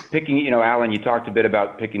picking, Alan, you talked a bit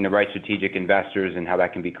about picking the right strategic investors and how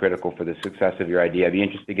that can be critical for the success of your idea. I'd be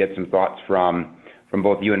interested to get some thoughts from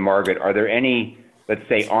both you and Margaret. Are there any, let's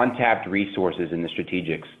say, untapped resources in the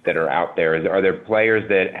strategics that are out there? Are there players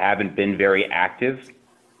that haven't been very active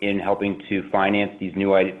in helping to finance and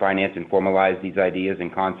formalize these ideas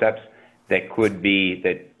and concepts that could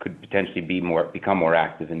potentially become more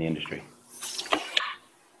active in the industry?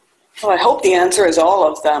 Well, I hope the answer is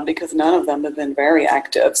all of them, because none of them have been very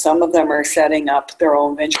active. Some of them are setting up their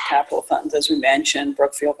own venture capital funds, as we mentioned,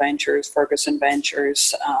 Brookfield Ventures, Ferguson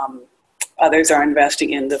Ventures. Others are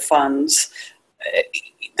investing in the funds.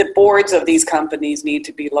 The boards of these companies need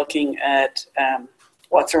to be looking at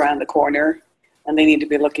what's around the corner, and they need to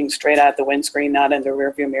be looking straight out the windscreen, not in the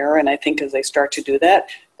rearview mirror. And I think as they start to do that,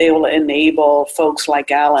 they will enable folks like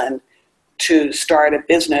Alan to start a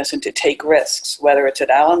business and to take risks, whether it's at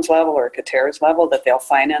Alan's level or Katerra's level, that they'll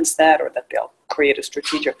finance that or that they'll create a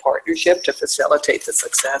strategic partnership to facilitate the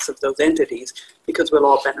success of those entities, because we'll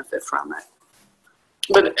all benefit from it.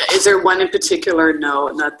 But is there one in particular? No,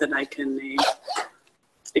 not that I can name,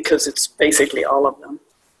 because it's basically all of them.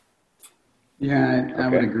 Yeah, I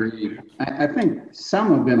would agree. I think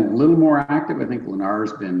some have been a little more active. I think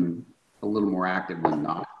Lennar's been a little more active than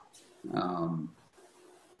not.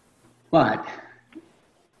 But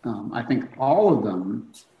I think all of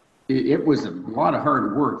them, it was a lot of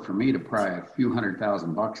hard work for me to pry a few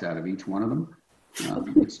 $100,000 out of each one of them.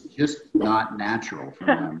 It's just not natural for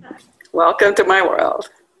them. Welcome to my world.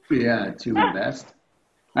 Yeah, to invest.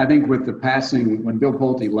 I think with the passing, when Bill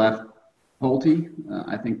Pulte left Pulte,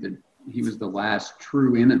 I think that he was the last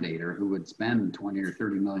true innovator who would spend $20 or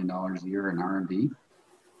 $30 million a year in R&D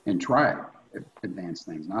and try to advance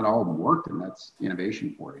things. Not all of them worked, and that's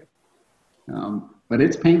innovation for you. But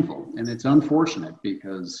it's painful and it's unfortunate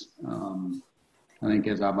because I think,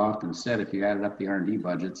 as I've often said, if you added up the R&D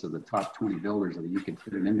budgets of the top 20 builders, you could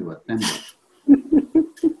fit it into a thimble.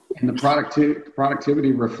 And the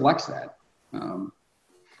productivity reflects that. Now,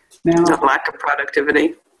 the lack of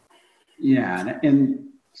productivity. Yeah, and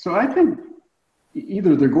so I think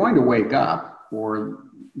either they're going to wake up or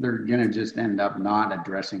they're going to just end up not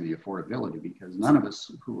addressing the affordability, because none of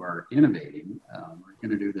us who are innovating are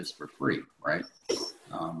going to do this for free, right?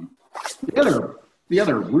 The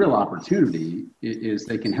other real opportunity is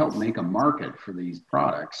they can help make a market for these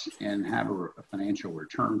products and have a financial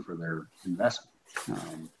return for their investment.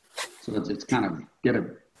 So it's kind of get a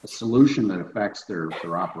solution that affects their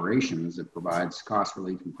operations, that provides cost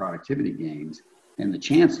relief and productivity gains, and the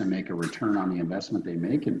chance to make a return on the investment they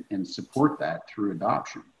make and support that through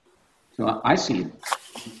adoption. So I see it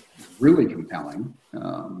really compelling,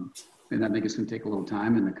 and I think it's going to take a little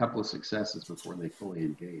time and a couple of successes before they fully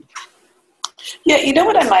engage. Yeah, you know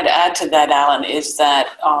what I might add to that, Alan, is that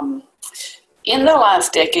In the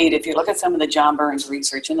last decade, if you look at some of the John Burns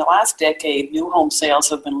research, in the last decade, new home sales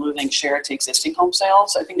have been losing share to existing home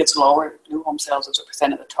sales. I think it's lower. New home sales as a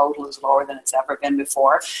percent of the total is lower than it's ever been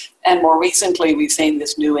before. And more recently, we've seen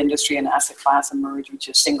this new industry and asset class emerge, which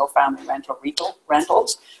is single-family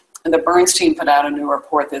rentals. And the Burns team put out a new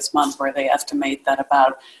report this month where they estimate that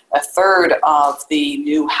about a third of the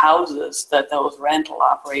new houses that those rental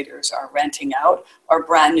operators are renting out are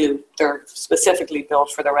brand new. They're specifically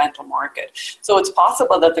built for the rental market. So it's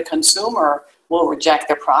possible that the consumer will reject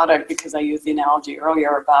the product, because I used the analogy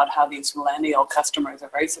earlier about how these millennial customers are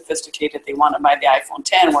very sophisticated. They want to buy the iPhone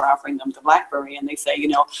 10. We're offering them the BlackBerry, and they say, you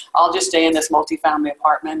know, I'll just stay in this multifamily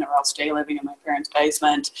apartment, or I'll stay living in my parents'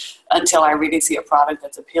 basement until I really see a product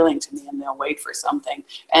that's appealing to me, and they'll wait for something.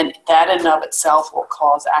 And that in and of itself will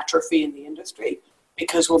cause atrophy in the industry,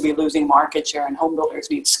 because we'll be losing market share, and home builders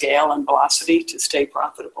need scale and velocity to stay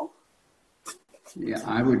profitable. Yeah,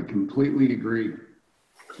 I would completely agree.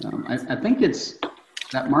 I think it's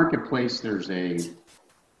that marketplace. There is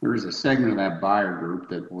a segment of that buyer group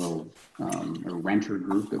that will, or renter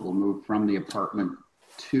group that will move from the apartment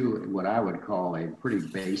to what I would call a pretty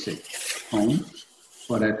basic home.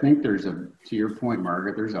 But I think to your point,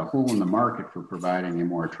 Margaret, there's a hole in the market for providing a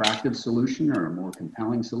more attractive solution or a more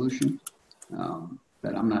compelling solution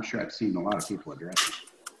that I'm not sure I've seen a lot of people addressing.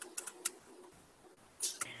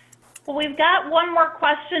 Well, we've got one more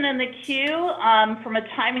question in the queue. From a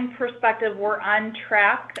timing perspective, we're on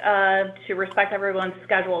track to respect everyone's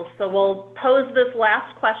schedule. So we'll pose this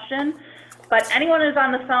last question. But anyone who's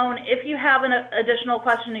on the phone, if you have an additional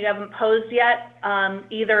question you haven't posed yet,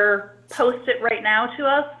 either post it right now to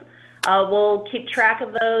us. We'll keep track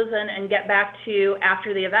of those and get back to you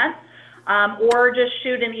after the event. Or just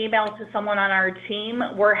shoot an email to someone on our team.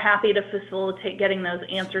 We're happy to facilitate getting those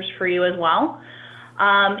answers for you as well.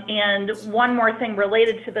 And one more thing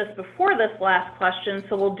related to this before this last question.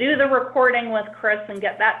 So we'll do the recording with Chris and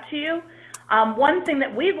get that to you. One thing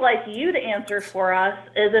that we'd like you to answer for us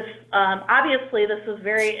is if, obviously this is a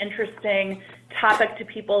very interesting topic to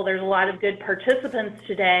people. There's a lot of good participants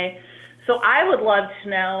today. So I would love to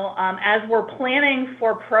know, as we're planning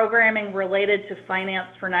for programming related to finance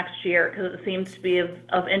for next year, because it seems to be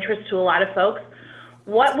of interest to a lot of folks,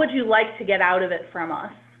 what would you like to get out of it from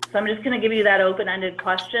us? So I'm just going to give you that open-ended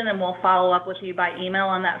question, and we'll follow up with you by email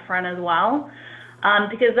on that front as well,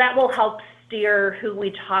 because that will help steer who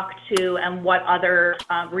we talk to and what other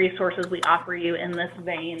resources we offer you in this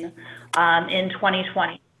vein in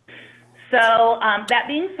 2020. So that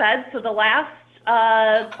being said, so the last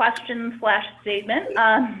question / statement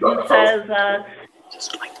says,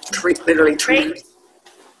 just like literally three.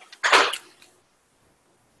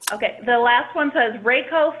 Okay, the last one says,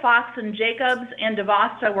 Rayco, Fox and Jacobs and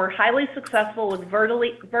DeVosta were highly successful with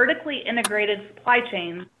vertically integrated supply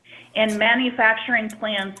chains and manufacturing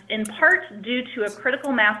plants, in part due to a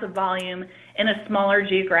critical mass of volume in a smaller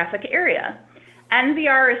geographic area.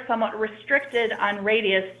 NVR is somewhat restricted on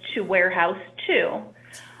radius to warehouse too.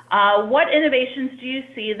 What innovations do you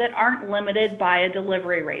see that aren't limited by a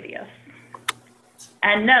delivery radius?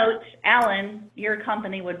 And note, Alan, your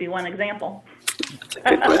company would be one example. That's a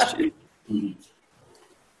good question.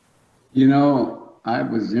 You know, I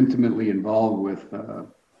was intimately involved with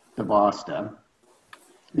DeVosta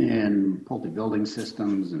and Pulte Building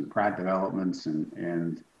Systems and product developments,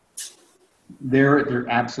 and there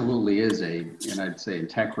absolutely is and I'd say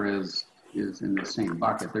Tekra is in the same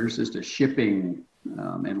bucket. There's just a shipping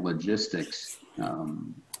and logistics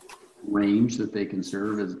range that they can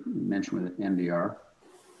serve, as mentioned with NVR.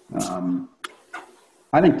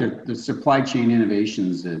 I think that the supply chain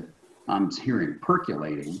innovations that I'm hearing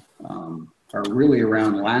percolating are really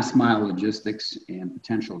around last mile logistics and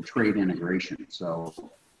potential trade integration. So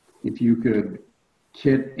if you could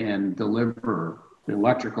kit and deliver the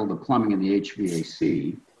electrical, the plumbing, and the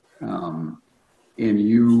HVAC, and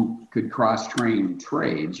you could cross-train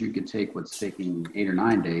trades, you could take what's taking 8 or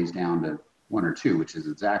 9 days down to 1 or 2, which is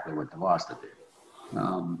exactly what DeVosta did.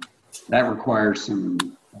 That requires some,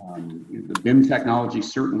 the BIM technology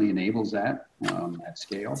certainly enables that at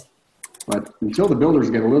scale. But until the builders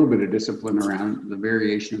get a little bit of discipline around the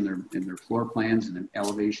variation in their floor plans and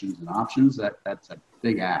elevations and options, that's a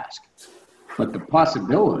big ask. But the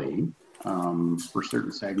possibility for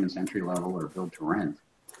certain segments, entry level or build to rent,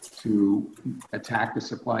 to attack the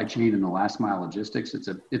supply chain and the last mile logistics,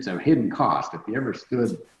 it's a hidden cost. If you ever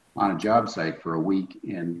stood on a job site for a week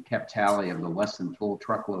and kept tally of the less than full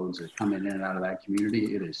truckloads that come in and out of that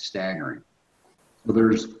community, it is staggering. So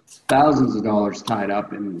there's thousands of dollars tied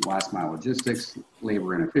up in last mile logistics,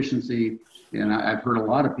 labor inefficiency, and I've heard a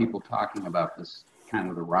lot of people talking about this kind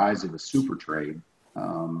of the rise of the super trade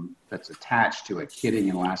that's attached to a kitting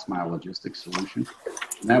and last mile logistics solution.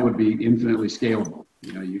 And that would be infinitely scalable.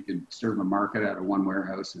 You know, you could serve a market out of one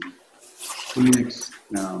warehouse in Phoenix,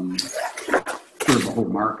 serve the whole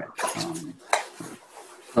market.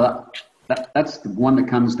 That's the one that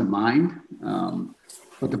comes to mind.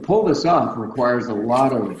 But to pull this off requires a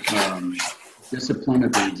lot of discipline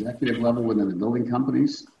at the executive level within the building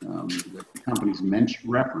companies. The companies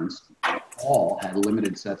referenced all had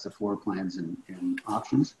limited sets of floor plans and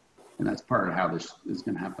options, and that's part of how this is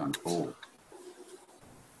going to have to unfold.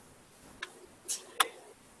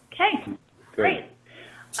 Okay, great.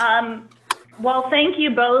 Well, thank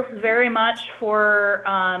you both very much for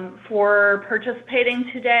participating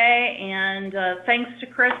today, and thanks to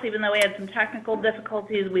Chris. Even though we had some technical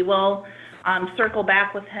difficulties, we will circle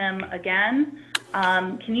back with him again.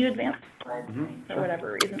 Can you advance the slide? For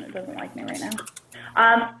whatever reason, it doesn't like me right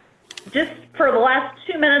now. Just for the last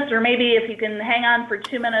 2 minutes, or maybe if you can hang on for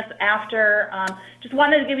 2 minutes after, just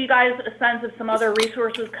wanted to give you guys a sense of some other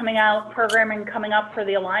resources coming out, programming coming up for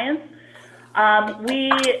the Alliance.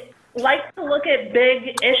 We like to look at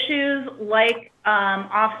big issues like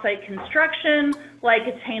off-site construction, like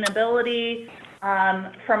attainability,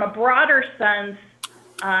 from a broader sense,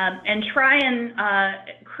 and try and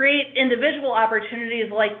create individual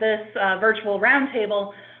opportunities like this virtual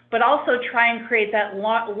roundtable, but also try and create that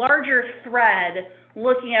larger thread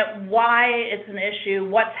looking at why it's an issue,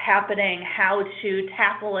 what's happening, how to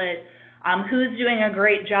tackle it, who's doing a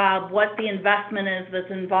great job, what the investment is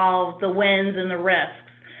that's involved, the wins and the risks.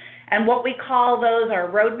 And what we call those are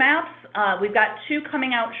roadmaps. We've got 2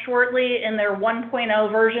 coming out shortly in their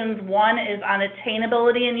 1.0 versions. One is on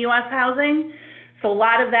attainability in U.S. housing. So a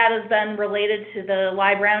lot of that has been related to the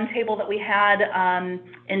live roundtable that we had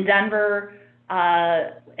in Denver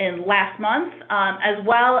in last month, as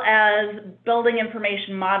well as building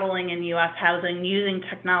information modeling in U.S. housing using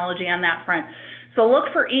technology on that front. So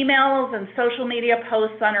look for emails and social media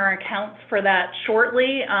posts on our accounts for that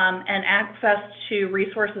shortly, and access to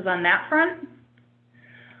resources on that front.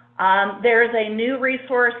 There's a new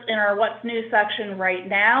resource in our What's New section right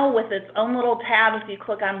now with its own little tab if you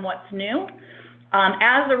click on What's New.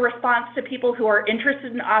 As a response to people who are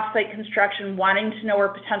interested in off-site construction wanting to know where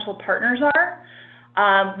potential partners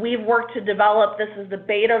are, we've worked to develop, this is the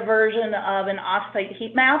beta version of an off-site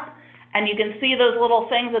heat map. And you can see those little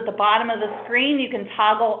things at the bottom of the screen. You can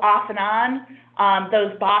toggle off and on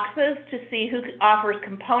those boxes to see who offers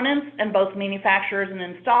components and both manufactures and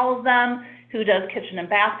installs them, who does kitchen and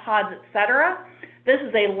bath pods, etc. This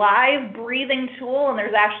is a live breathing tool, and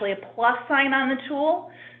there's actually a plus sign on the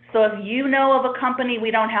tool. So if you know of a company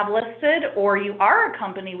we don't have listed, or you are a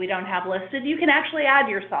company we don't have listed, you can actually add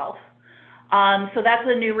yourself. So that's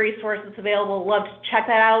a new resource that's available. Love to check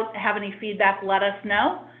that out. Have any feedback, let us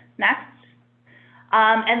know. Next.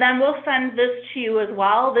 And then we'll send this to you as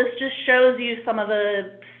well. This just shows you some of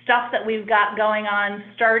the stuff that we've got going on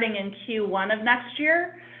starting in Q1 of next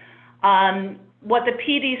year. What the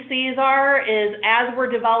PDCs are is, as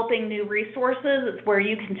we're developing new resources, it's where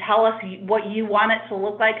you can tell us what you want it to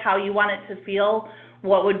look like, how you want it to feel,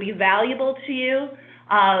 what would be valuable to you.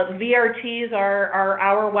 VRTs are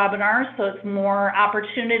our webinars, so it's more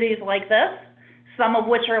opportunities like this, some of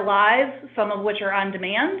which are live, some of which are on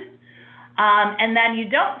demand. And then you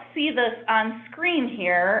don't see this on screen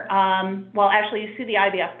here. Well, actually, you see the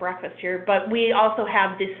IBS breakfast here, but we also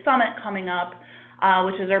have the summit coming up,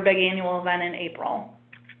 which is our big annual event in April.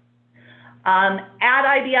 At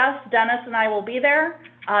IBS, Dennis and I will be there.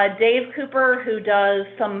 Dave Cooper, who does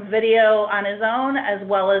some video on his own, as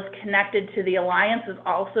well as connected to the Alliance, is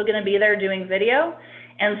also going to be there doing video.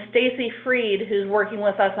 And Stacy Freed, who's working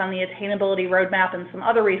with us on the Attainability Roadmap and some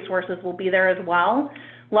other resources, will be there as well.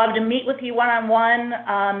 Love to meet with you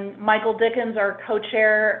one-on-one. Michael Dickens, our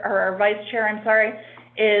co-chair, or our vice chair, I'm sorry,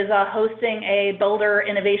 is hosting a builder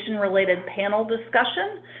innovation-related panel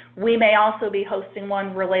discussion. We may also be hosting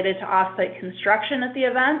one related to off-site construction at the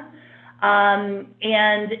event. And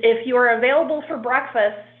if you are available for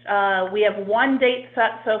breakfast, we have one date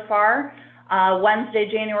set so far, Wednesday,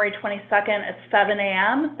 January 22nd at 7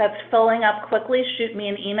 a.m. That's filling up quickly. Shoot me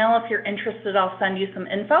an email if you're interested. I'll send you some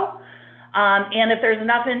info. And if there's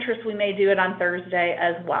enough interest, we may do it on Thursday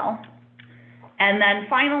as well. And then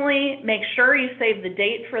finally, make sure you save the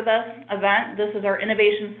date for this event. This is our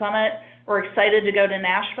Innovation Summit. We're excited to go to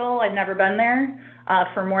Nashville. I've never been there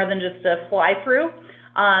for more than just a fly-through.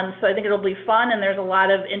 So I think it'll be fun, and there's a lot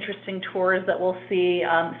of interesting tours that we'll see.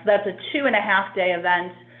 So that's a 2.5-day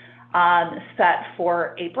event set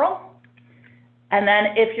for April. And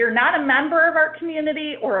then if you're not a member of our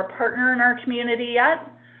community or a partner in our community yet,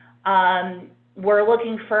 we're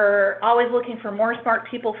always looking for more smart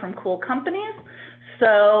people from cool companies.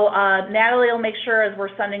 So Natalie will make sure as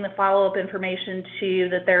we're sending the follow-up information to you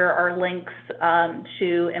that there are links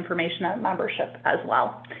to information on membership as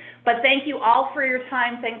well. But thank you all for your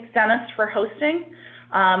time. Thanks, Dennis, for hosting.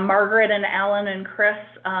 Margaret and Alan and Chris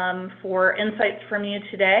for insights from you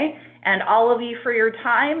today, and all of you for your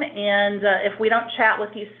time. And if we don't chat with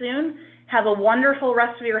you soon, have a wonderful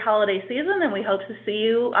rest of your holiday season, and we hope to see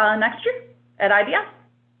you next year at IBS.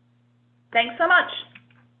 Thanks so much.